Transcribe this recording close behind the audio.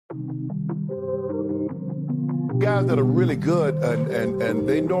Guys that are really good and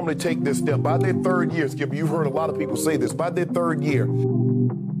they normally take this step by their third year. Skip, you've heard a lot of people say this, by their third year.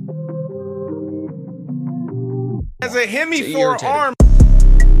 As a Hemi forearm.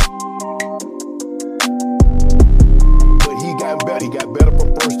 But he got better. He got better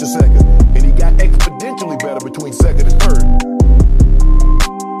from first to second. And he got exponentially better between second and third.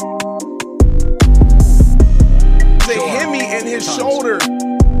 As a Hemi in his shoulder.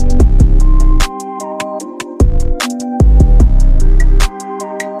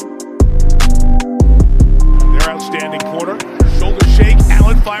 Outstanding corner, shoulder shake,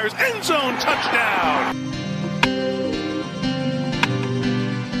 Allen fires, end zone, touchdown!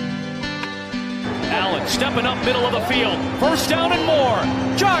 Allen stepping up middle of the field, first down and more.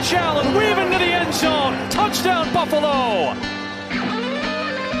 Josh Allen weaving to the end zone, touchdown Buffalo!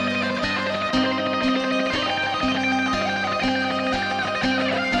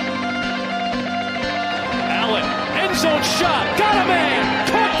 Allen, end zone shot, got a man,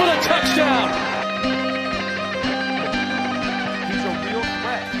 caught for the touchdown!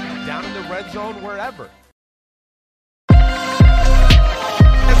 Down in the red zone, wherever.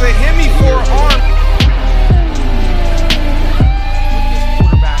 As a Hemi forearm. This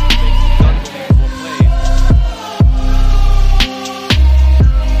quarterback makes unbelievable plays.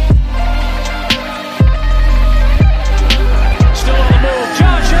 Still on the move,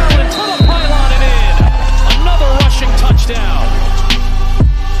 Josh Allen to the pylon and in. Another rushing touchdown.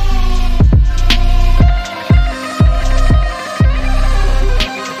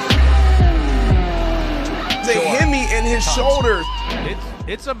 His shoulders.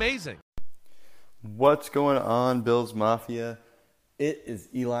 It's amazing. What's going on, Bills Mafia? It is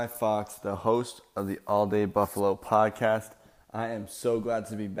Eli Fox, the host of the All Day Buffalo podcast. I am so glad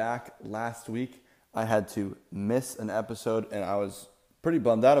to be back. Last week, I had to miss an episode, and I was pretty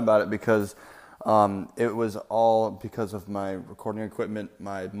bummed out about it because it was all because of my recording equipment.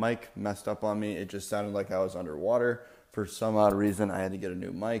 My mic messed up on me. It just sounded like I was underwater. For some odd reason, I had to get a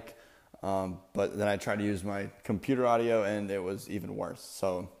new mic. But then I tried to use my computer audio, and it was even worse.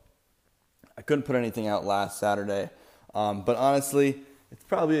 So I couldn't put anything out last Saturday. But honestly, it's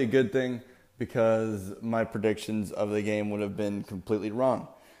probably a good thing because my predictions of the game would have been completely wrong.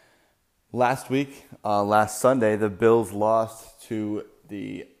 Last Sunday, the Bills lost to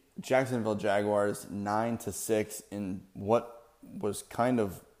the Jacksonville Jaguars 9-6 in what was kind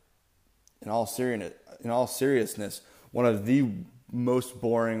of, in all seriousness, one of the most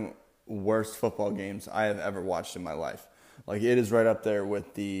boring, worst football games I have ever watched in my life. Like, it is right up there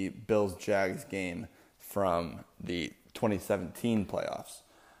with the Bills-Jags game from the 2017 playoffs.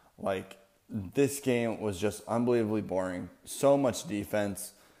 Like, this game was just unbelievably boring. So much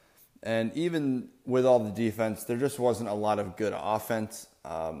defense. And even with all the defense, there just wasn't a lot of good offense.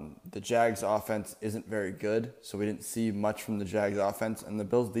 The Jags offense isn't very good, so we didn't see much from the Jags offense. And the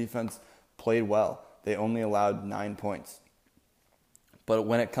Bills defense played well. They only allowed 9 points. But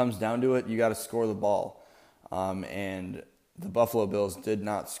when it comes down to it, you got to score the ball. And the Buffalo Bills did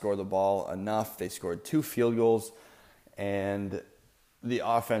not score the ball enough. They scored 2 field goals, and the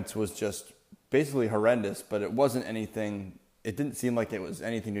offense was just basically horrendous, but it wasn't anything. It didn't seem like it was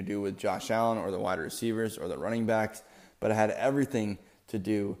anything to do with Josh Allen or the wide receivers or the running backs, but it had everything to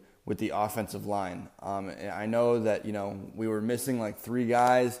do with the offensive line. I know that, we were missing like 3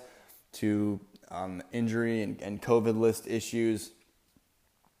 guys to injury and COVID list issues.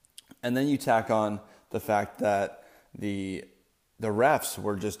 And then you tack on the fact that the refs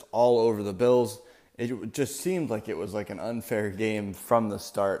were just all over the Bills. It just seemed like it was like an unfair game from the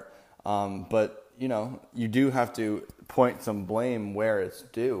start. But, you do have to point some blame where it's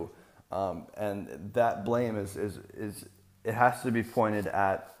due. And that blame is it has to be pointed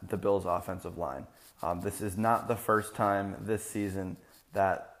at the Bills' offensive line. This is not the first time this season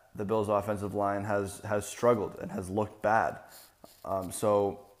that the Bills' offensive line has struggled and has looked bad.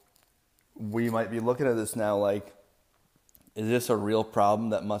 So we might be looking at this now like, is this a real problem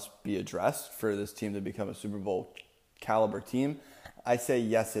that must be addressed for this team to become a Super Bowl caliber team? I say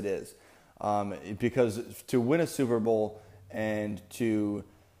yes, it is. Because to win a Super Bowl and to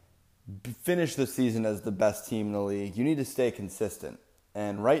finish the season as the best team in the league, you need to stay consistent.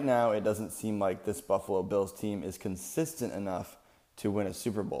 And right now, it doesn't seem like this Buffalo Bills team is consistent enough to win a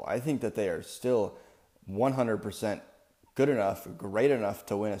Super Bowl. I think that they are still 100% good enough, great enough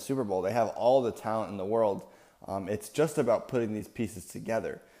to win a Super Bowl. They have all the talent in the world. It's just about putting these pieces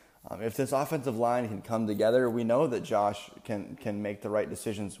together. If this offensive line can come together, we know that Josh can make the right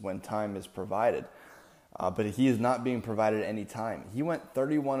decisions when time is provided. But he is not being provided any time. He went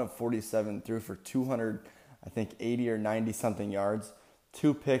 31 of 47, threw for 200, I think 80 or 90 something yards.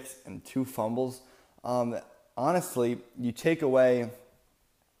 2 picks and 2 fumbles. Honestly, you take away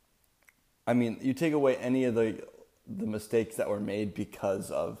any of the mistakes that were made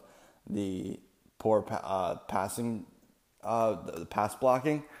because of the poor passing, the pass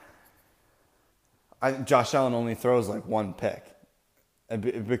blocking. Josh Allen only throws like 1 pick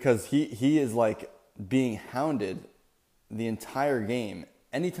because he is like being hounded the entire game.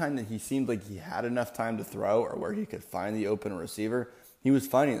 Anytime that he seemed like he had enough time to throw or where he could find the open receiver, he was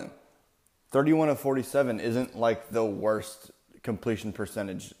finding them. 31 of 47 isn't like the worst completion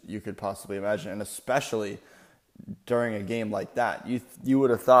percentage you could possibly imagine, and especially during a game like that. You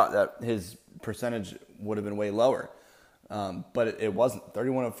would have thought that his percentage would have been way lower, but it wasn't.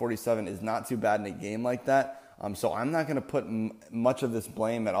 31 of 47 is not too bad in a game like that. So I'm not going to put much of this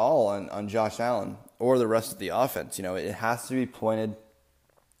blame at all on Josh Allen or the rest of the offense. It has to be pointed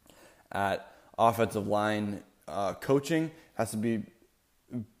at offensive line coaching, has to be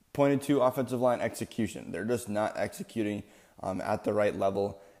pointed to offensive line execution. They're just not executing at the right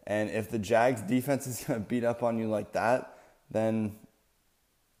level. And if the Jags defense is going to beat up on you like that, then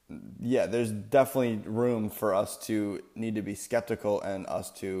yeah, there's definitely room for us to need to be skeptical and us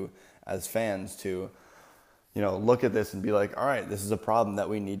to, as fans, to look at this and be like, all right, this is a problem that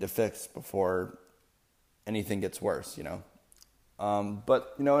we need to fix before anything gets worse,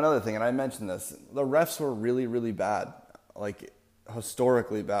 But, another thing, and I mentioned this, the refs were really, really bad, like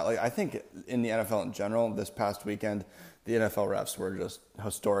historically bad. Like I think in the NFL in general, this past weekend, the NFL refs were just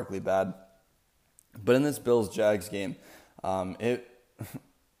historically bad. But in this Bills-Jags game, it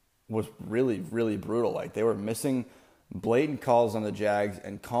was really, really brutal. Like they were missing blatant calls on the Jags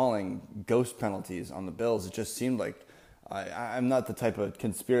and calling ghost penalties on the Bills. It just seemed like, I'm not the type of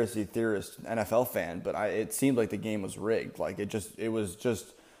conspiracy theorist NFL fan, but it seemed like the game was rigged. Like it was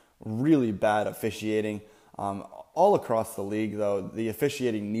just really bad officiating. All across the league, though, the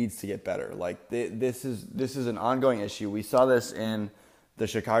officiating needs to get better. Like this is an ongoing issue. We saw this in the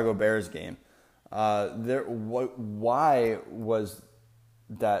Chicago Bears game. Why was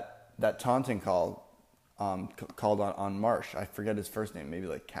that taunting call called on Marsh? I forget his first name, maybe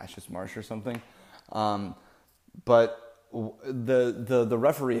like Cassius Marsh or something. But the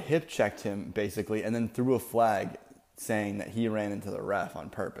referee hip checked him basically, and then threw a flag saying that he ran into the ref on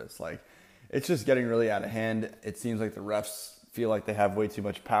purpose. Like it's just getting really out of hand. It seems like the refs feel like they have way too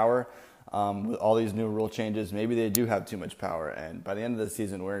much power. With all these new rule changes, maybe they do have too much power. And by the end of the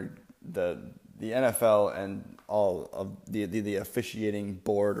season, where the NFL and all of the officiating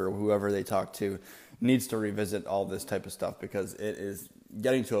board or whoever they talk to needs to revisit all this type of stuff, because it is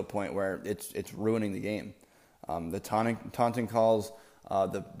getting to a point where it's ruining the game. The taunting calls,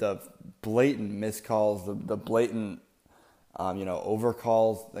 the blatant miscalls, the blatant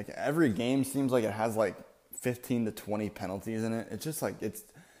overcalls. Like every game seems like it has like 15 to 20 penalties in it. It's just like it's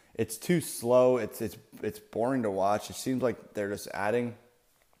too slow. It's boring to watch. It seems like they're just adding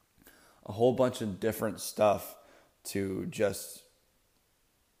a whole bunch of different stuff to just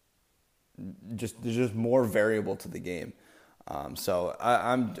there's just more variable to the game. So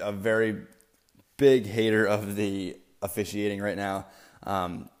I'm a very big hater of the officiating right now.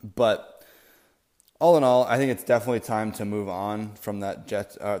 But all in all, I think it's definitely time to move on from that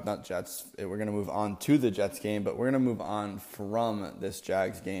We're going to move on to the Jets game, but we're going to move on from this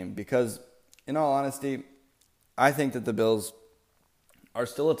Jags game because, in all honesty, I think that the Bills are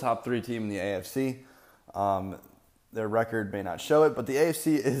still a top 3 team in the AFC. Their record may not show it, but the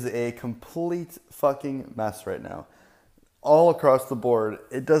AFC is a complete fucking mess right now. All across the board,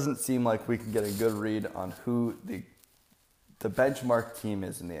 it doesn't seem like we can get a good read on who the benchmark team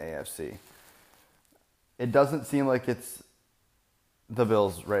is in the AFC. It doesn't seem like it's the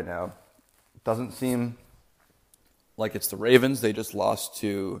Bills right now. It doesn't seem like it's the Ravens. They just lost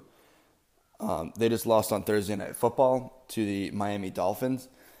on Thursday Night Football to the Miami Dolphins.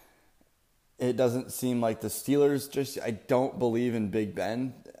 It doesn't seem like the Steelers. I don't believe in Big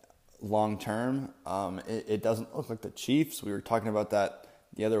Ben long term. It doesn't look like the Chiefs. We were talking about that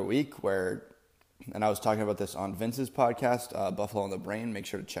the other week and I was talking about this on Vince's podcast, Buffalo on the Brain. Make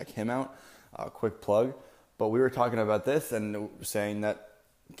sure to check him out. Quick plug. But we were talking about this and saying that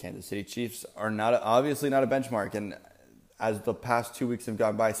Kansas City Chiefs are obviously not a benchmark. And as the past 2 weeks have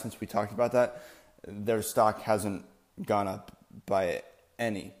gone by since we talked about that, their stock hasn't gone up by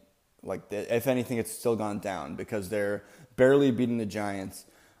any. If anything, it's still gone down because they're barely beating the Giants,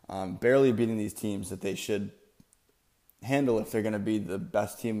 barely beating these teams that they should handle if they're going to be the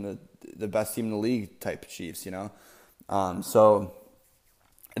best team in the league type Chiefs, So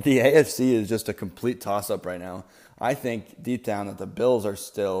the AFC is just a complete toss-up right now. I think deep down that the Bills are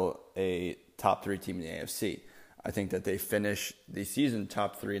still a top 3 team in the AFC. I think that they finish the season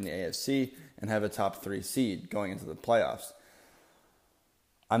top 3 in the AFC and have a top 3 seed going into the playoffs.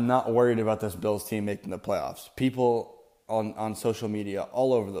 I'm not worried about this Bills team making the playoffs. People on social media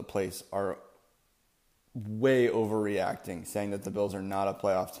all over the place are way overreacting, saying that the Bills are not a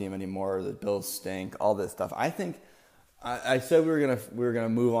playoff team anymore, the Bills stink, all this stuff. I think I said we were gonna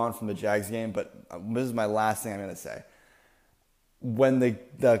move on from the Jags game, but this is my last thing I'm gonna say. When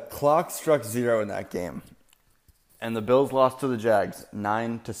the clock struck 0 in that game, and the Bills lost to the Jags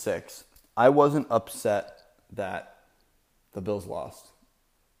 9-6, I wasn't upset that the Bills lost.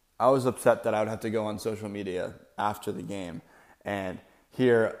 I was upset that I would have to go on social media after the game and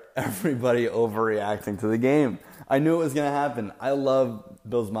hear everybody overreacting to the game. I knew it was going to happen. I love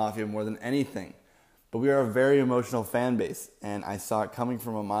Bills Mafia more than anything, but we are a very emotional fan base, and I saw it coming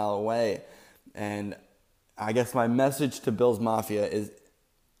from a mile away. And I guess my message to Bills Mafia is,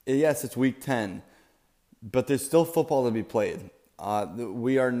 yes, it's week 10, but there's still football to be played.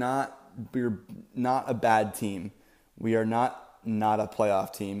 We're not a bad team. We are not a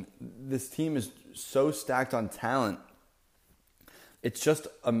playoff team. This team is so stacked on talent. It's just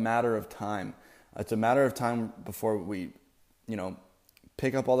a matter of time. It's a matter of time before we,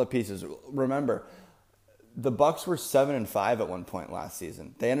 pick up all the pieces. Remember, the Bucs were 7-5 at one point last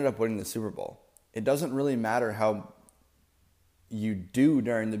season. They ended up winning the Super Bowl. It doesn't really matter how you do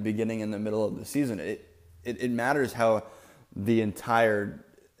during the beginning and the middle of the season. It matters how it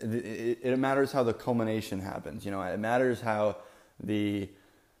matters how the culmination happens. It matters how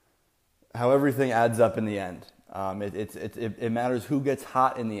everything adds up in the end. It matters who gets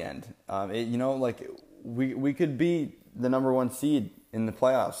hot in the end. We could be the number 1 seed in the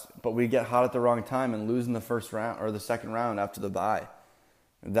playoffs, but we get hot at the wrong time and lose in the first round or the second round after the bye.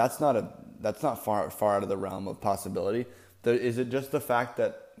 That's not far out of the realm of possibility. Is it just the fact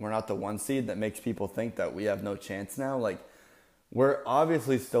that we're not the 1 seed that makes people think that we have no chance now? Like, we're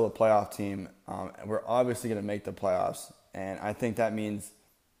obviously still a playoff team. We're obviously going to make the playoffs, and I think that means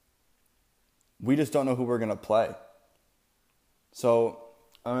we just don't know who we're going to play. So,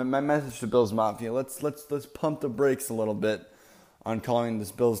 my message to Bills Mafia: let's pump the brakes a little bit on calling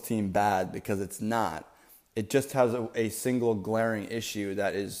this Bills team bad, because it's not. It just has a single glaring issue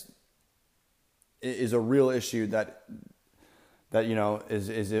that is a real issue that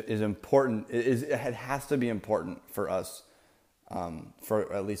is important. It has to be important for us,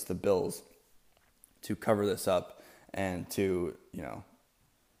 for at least the Bills, to cover this up and to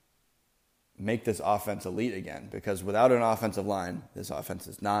make this offense elite again. Because without an offensive line, this offense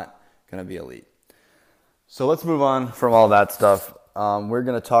is not going to be elite. So let's move on from all that stuff. We're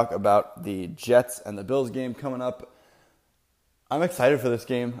going to talk about the Jets and the Bills game coming up. I'm excited for this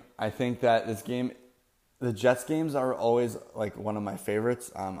game. I think that this game, the Jets games are always like one of my favorites.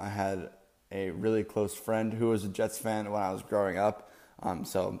 I had a really close friend who was a Jets fan when I was growing up.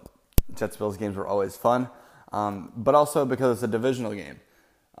 So Jets-Bills games were always fun. But also because it's a divisional game.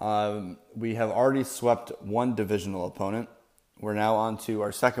 We have already swept one divisional opponent. We're now on to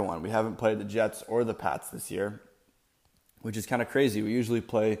our second one. We haven't played the Jets or the Pats this year, which is kind of crazy. We usually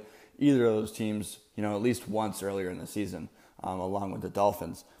play either of those teams, at least once earlier in the season, along with the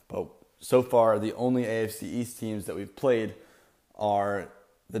Dolphins. But so far, the only AFC East teams that we've played are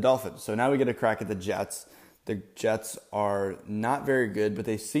the Dolphins. So now we get a crack at the Jets. The Jets are not very good, but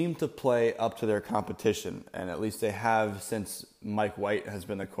they seem to play up to their competition, and at least they have since Mike White has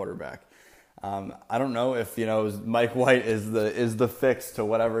been the quarterback. I don't know if Mike White is the fix to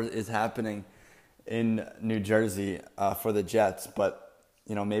whatever is happening in New Jersey for the Jets, but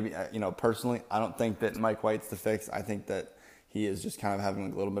maybe personally, I don't think that Mike White's the fix. I think that he is just kind of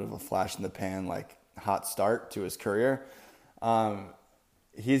having a little bit of a flash in the pan, like hot start to his career.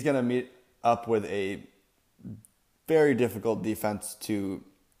 He's going to meet up with a very difficult defense to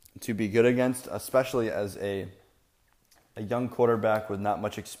be good against, especially as a young quarterback with not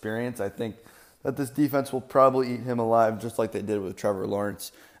much experience. I think that this defense will probably eat him alive, just like they did with Trevor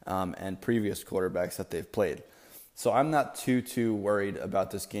Lawrence and previous quarterbacks that they've played. So I'm not too worried about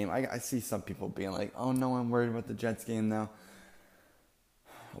this game. I see some people being like, oh no, I'm worried about the Jets game now.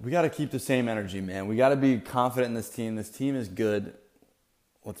 We got to keep the same energy, man. We got to be confident in this team. This team is good.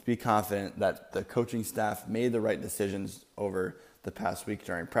 Let's be confident that the coaching staff made the right decisions over the past week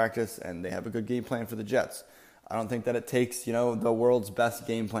during practice, and they have a good game plan for the Jets. I don't think that it takes, the world's best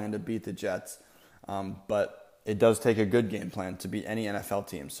game plan to beat the Jets, but it does take a good game plan to beat any NFL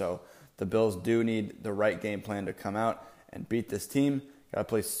team. So the Bills do need the right game plan to come out and beat this team. Got to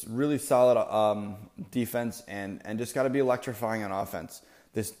play really solid defense and just got to be electrifying on offense.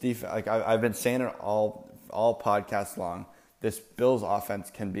 This defense, like I've been saying it all podcasts long, this Bills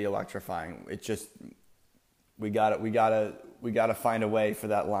offense can be electrifying. It just, we gotta find a way for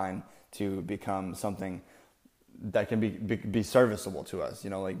that line to become something that can be serviceable to us.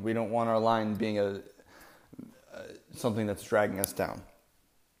 Like we don't want our line being something that's dragging us down.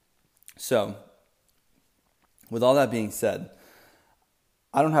 So, with all that being said,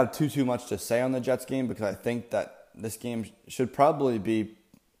 I don't have too much to say on the Jets game because I think that this game should probably be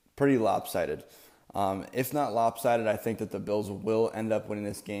pretty lopsided. If not lopsided, I think that the Bills will end up winning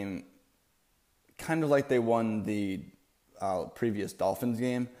this game kind of like they won the previous Dolphins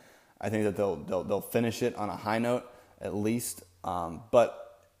game. I think that they'll finish it on a high note at least. But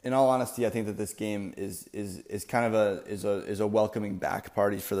in all honesty, I think that this game is kind of a welcoming back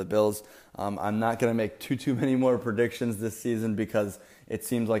party for the Bills. I'm not going to make too many more predictions this season because it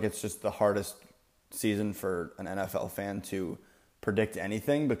seems like it's just the hardest season for an NFL fan to predict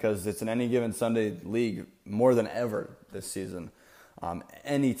anything because it's an any given Sunday league more than ever this season.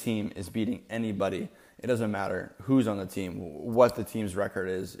 Any team is beating anybody. It doesn't matter who's on the team, what the team's record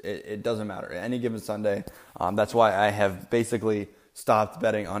is. It doesn't matter. Any given Sunday. That's why I have basically stopped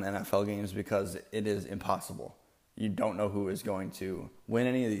betting on NFL games because it is impossible. You don't know who is going to win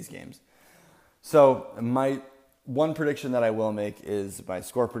any of these games. So my one prediction that I will make is my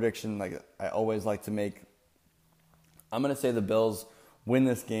score prediction, like I always like to make. I'm going to say the Bills win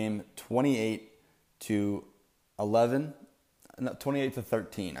this game 28-11. No,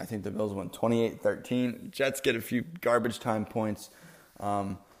 28-13. I think the Bills win 28-13. Jets get a few garbage time points.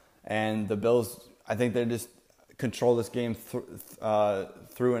 And the Bills, I think they just control this game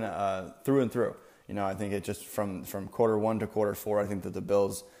through and through. I think it just from quarter one to quarter four, I think that the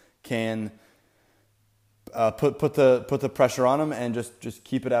Bills can put the pressure on them and just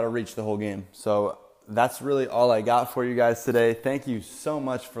keep it out of reach the whole game. So that's really all I got for you guys today. Thank you so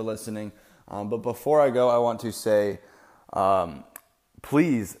much for listening. But before I go, I want to say,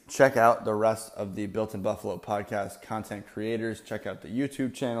 please check out the rest of the Built in Buffalo podcast content creators. Check out the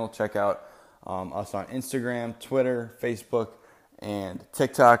YouTube channel. Check out us on Instagram, Twitter, Facebook, and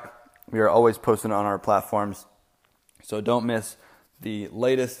TikTok. We are always posting on our platforms. So don't miss the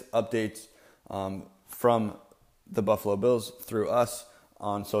latest updates from the Buffalo Bills through us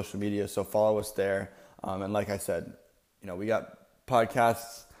on social media. So follow us there. And like I said, we got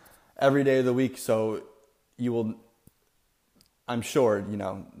podcasts every day of the week. So you will, I'm sure,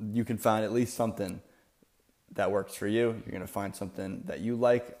 you can find at least something that works for you. You're going to find something that you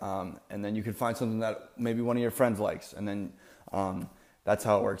like. And then you can find something that maybe one of your friends likes. And then that's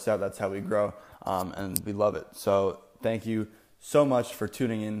how it works out. That's how we grow. And we love it. So thank you so much for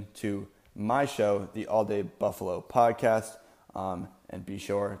tuning in to my show, the All Day Buffalo podcast. And be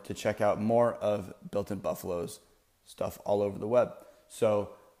sure to check out more of Built in Buffalo's stuff all over the web.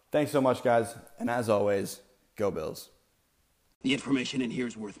 So thanks so much, guys. And as always, go Bills. The information in here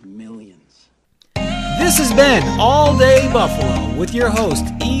is worth millions. This has been All Day Buffalo with your host,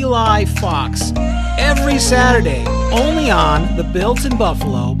 Eli Fox. Every Saturday, only on the Built in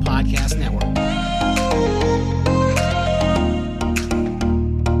Buffalo Podcast Network.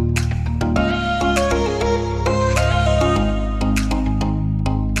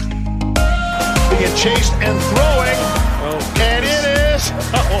 Being chased and throwing. And it is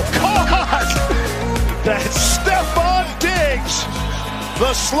caught. That's Stephon Diggs.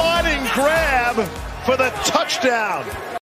 The sliding grab for the touchdown.